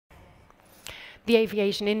the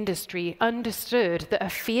aviation industry understood that a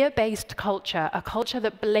fear-based culture, a culture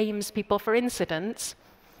that blames people for incidents,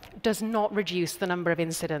 does not reduce the number of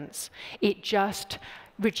incidents. It just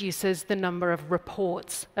reduces the number of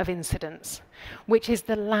reports of incidents, which is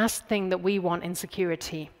the last thing that we want in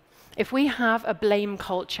security. If we have a blame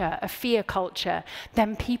culture, a fear culture,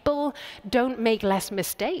 then people don't make less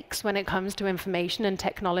mistakes when it comes to information and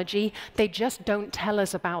technology. They just don't tell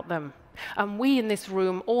us about them. And we in this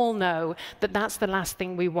room all know that that's the last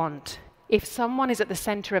thing we want. If someone is at the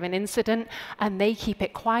center of an incident and they keep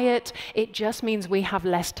it quiet, it just means we have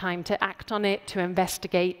less time to act on it, to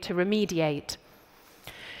investigate, to remediate.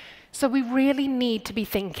 So we really need to be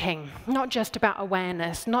thinking, not just about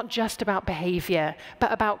awareness, not just about behavior,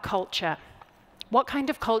 but about culture. What kind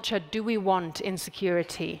of culture do we want in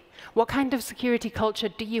security? What kind of security culture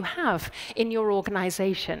do you have in your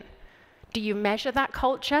organization? Do you measure that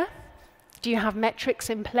culture? Do you have metrics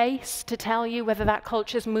in place to tell you whether that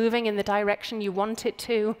culture is moving in the direction you want it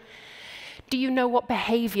to? Do you know what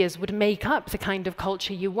behaviors would make up the kind of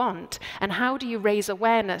culture you want? And how do you raise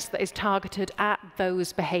awareness that is targeted at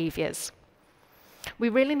those behaviors? We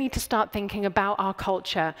really need to start thinking about our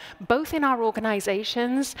culture, both in our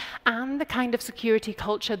organizations and the kind of security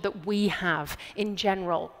culture that we have in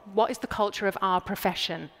general. What is the culture of our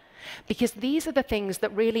profession? Because these are the things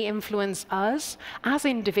that really influence us as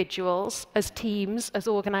individuals, as teams, as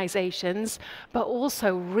organizations, but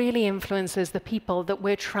also really influences the people that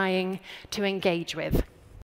we're trying to engage with.